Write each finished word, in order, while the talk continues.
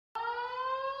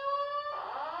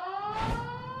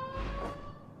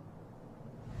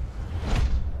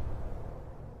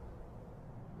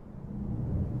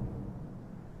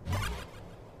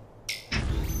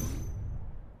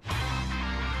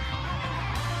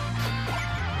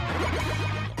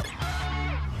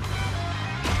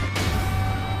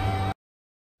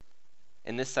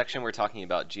In this section, we're talking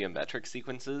about geometric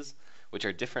sequences, which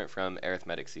are different from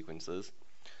arithmetic sequences.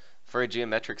 For a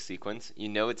geometric sequence, you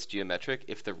know it's geometric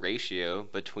if the ratio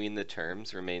between the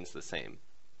terms remains the same.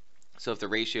 So if the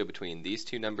ratio between these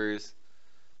two numbers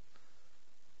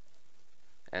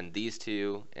and these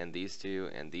two and these two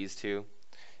and these two,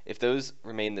 if those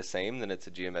remain the same, then it's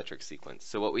a geometric sequence.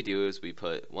 So what we do is we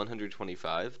put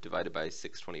 125 divided by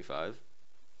 625,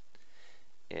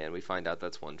 and we find out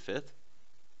that's 1/5.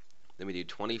 Then we do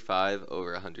 25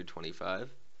 over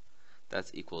 125.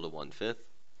 That's equal to 1/5.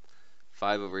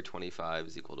 5 over 25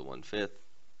 is equal to 1/5,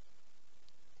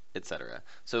 etc.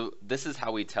 So this is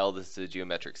how we tell this is a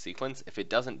geometric sequence. If it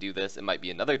doesn't do this, it might be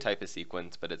another type of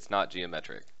sequence, but it's not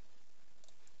geometric.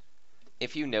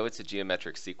 If you know it's a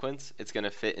geometric sequence, it's going to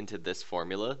fit into this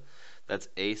formula. That's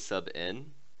a sub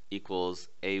n equals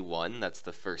a1, that's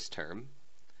the first term,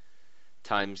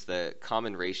 times the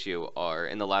common ratio r.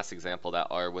 In the last example, that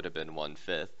r would have been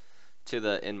 1/5 to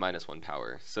the n minus 1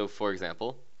 power. So for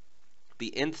example,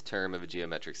 the nth term of a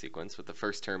geometric sequence with the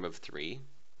first term of 3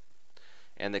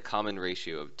 and the common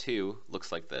ratio of 2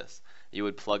 looks like this. You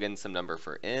would plug in some number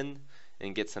for n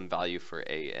and get some value for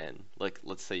an. Like,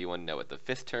 let's say you want to know what the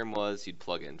fifth term was, you'd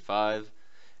plug in 5,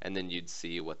 and then you'd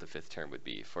see what the fifth term would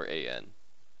be for an.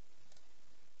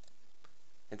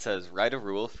 It says, write a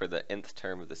rule for the nth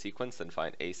term of the sequence, then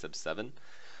find a sub 7.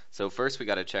 So first we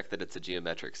got to check that it's a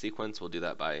geometric sequence. We'll do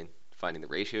that by finding the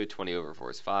ratio. 20 over 4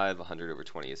 is 5, 100 over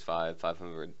 20 is 5,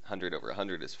 500 over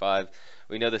 100 is 5.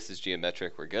 We know this is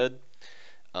geometric, we're good.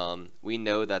 We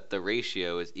know that the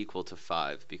ratio is equal to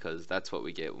 5 because that's what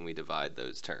we get when we divide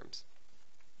those terms.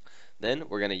 Then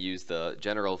we're going to use the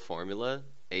general formula,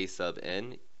 a sub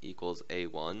n equals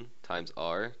a1 times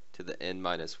r to the n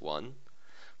minus 1.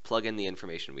 Plug in the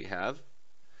information we have.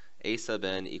 A sub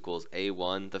n equals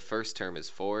a1. The first term is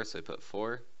 4, so I put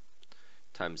 4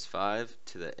 times 5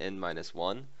 to the n minus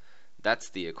 1. That's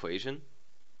the equation.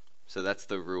 So that's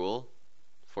the rule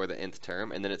for the nth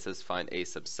term. And then it says find a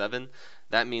sub 7.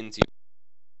 That means you...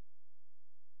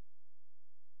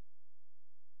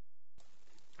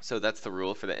 So that's the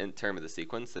rule for the nth term of the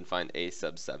sequence, then find a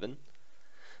sub 7.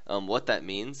 What that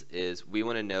means is we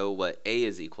want to know what a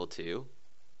is equal to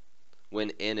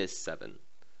when n is 7.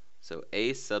 So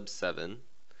a sub 7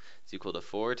 is equal to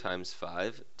 4 times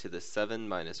 5 to the 7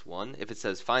 minus 1. If it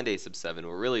says find a sub 7,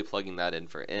 we're really plugging that in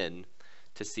for n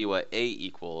to see what a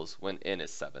equals when n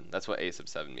is 7. That's what a sub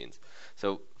 7 means.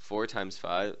 So 4 times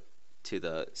 5 to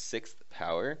the 6th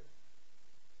power.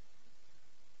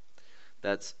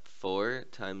 That's 4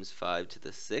 times 5 to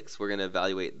the 6th. We're going to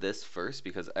evaluate this first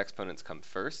because exponents come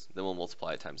first. Then we'll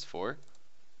multiply it times 4.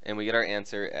 And we get our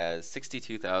answer as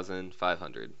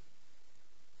 62,500.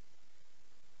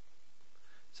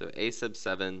 So a sub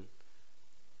 7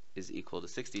 is equal to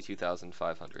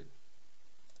 62,500.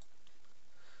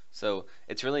 So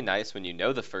it's really nice when you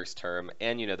know the first term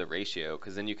and you know the ratio,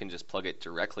 because then you can just plug it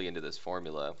directly into this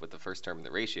formula with the first term and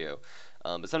the ratio.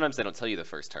 But sometimes they don't tell you the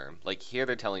first term. Like here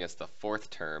they're telling us the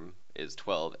fourth term is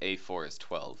 12, a4 is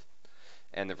 12,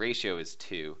 and the ratio is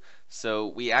 2. So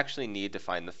we actually need to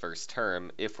find the first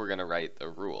term if we're going to write the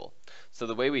rule. So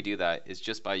the way we do that is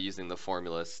just by using the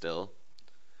formula still.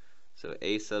 So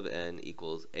a sub n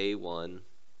equals a1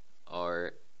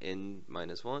 r n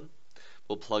minus 1.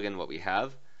 We'll plug in what we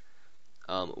have.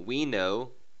 We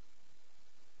know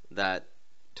that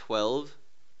 12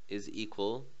 is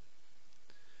equal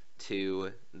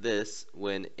to this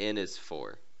when n is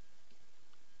 4.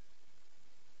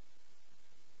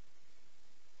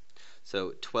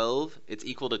 So 12, it's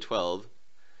equal to 12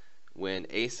 when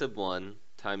a sub 1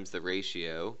 times the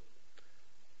ratio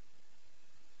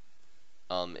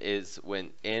is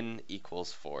when n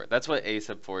equals 4. That's what a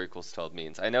sub 4 equals 12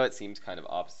 means. I know it seems kind of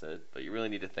opposite, but you really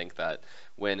need to think that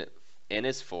when n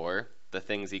is 4, the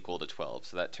thing's equal to 12,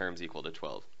 so that term's equal to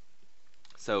 12.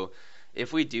 So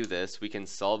if we do this, we can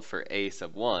solve for a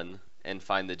sub 1 and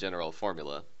find the general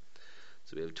formula.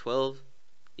 So we have 12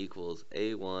 equals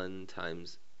a1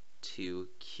 times 2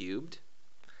 cubed.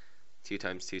 2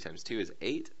 times 2 times 2 is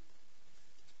 8.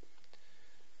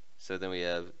 So then we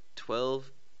have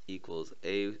 12 equals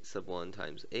a sub 1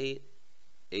 times 8.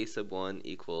 A sub 1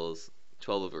 equals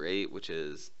 12 over 8, which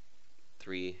is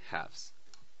 3/2.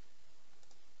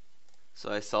 So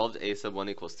I solved a sub 1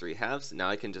 equals 3/2. Now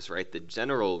I can just write the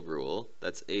general rule,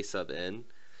 that's a sub n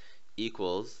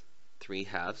equals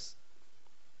 3/2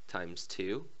 times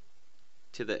 2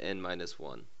 to the n minus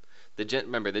 1.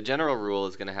 Remember, the general rule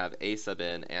is going to have a sub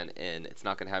n and n. It's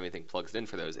not going to have anything plugged in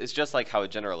for those. It's just like how a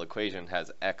general equation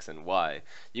has x and y.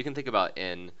 You can think about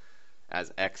n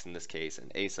as x in this case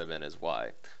and a sub n as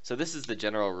y. So this is the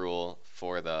general rule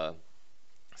for the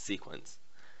sequence.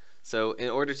 So in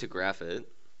order to graph it,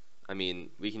 I mean,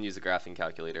 we can use a graphing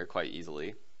calculator quite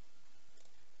easily.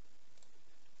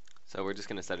 So we're just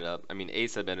going to set it up. I mean, a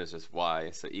sub n is just y,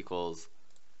 so equals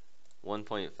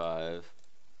 1.5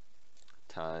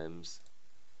 times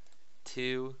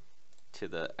 2 to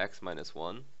the x minus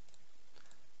 1.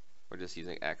 We're just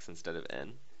using x instead of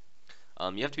n.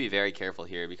 You have to be very careful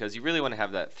here because you really want to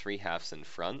have that 3/2 in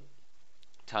front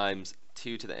times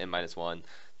 2 to the n minus 1.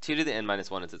 2 to the n minus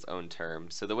 1 is its own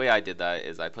term. So the way I did that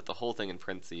is I put the whole thing in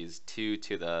parentheses, 2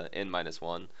 to the n minus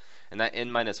 1. And that n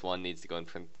minus 1 needs to go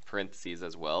in parentheses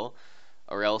as well,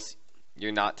 or else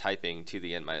you're not typing 2 to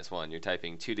the n minus 1. You're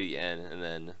typing 2 to the n and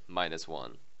then minus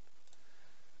 1.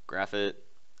 Graph it,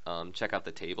 check out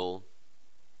the table,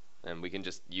 and we can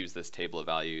just use this table of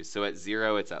values. So at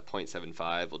 0, it's at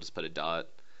 0.75. We'll just put a dot.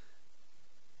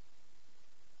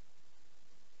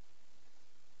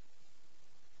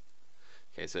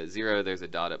 Okay, so at 0, there's a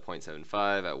dot at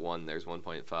 0.75. At 1, there's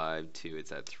 1.5. 2,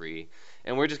 it's at 3.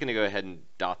 And we're just going to go ahead and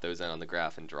dot those in on the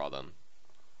graph and draw them.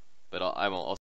 But I won't.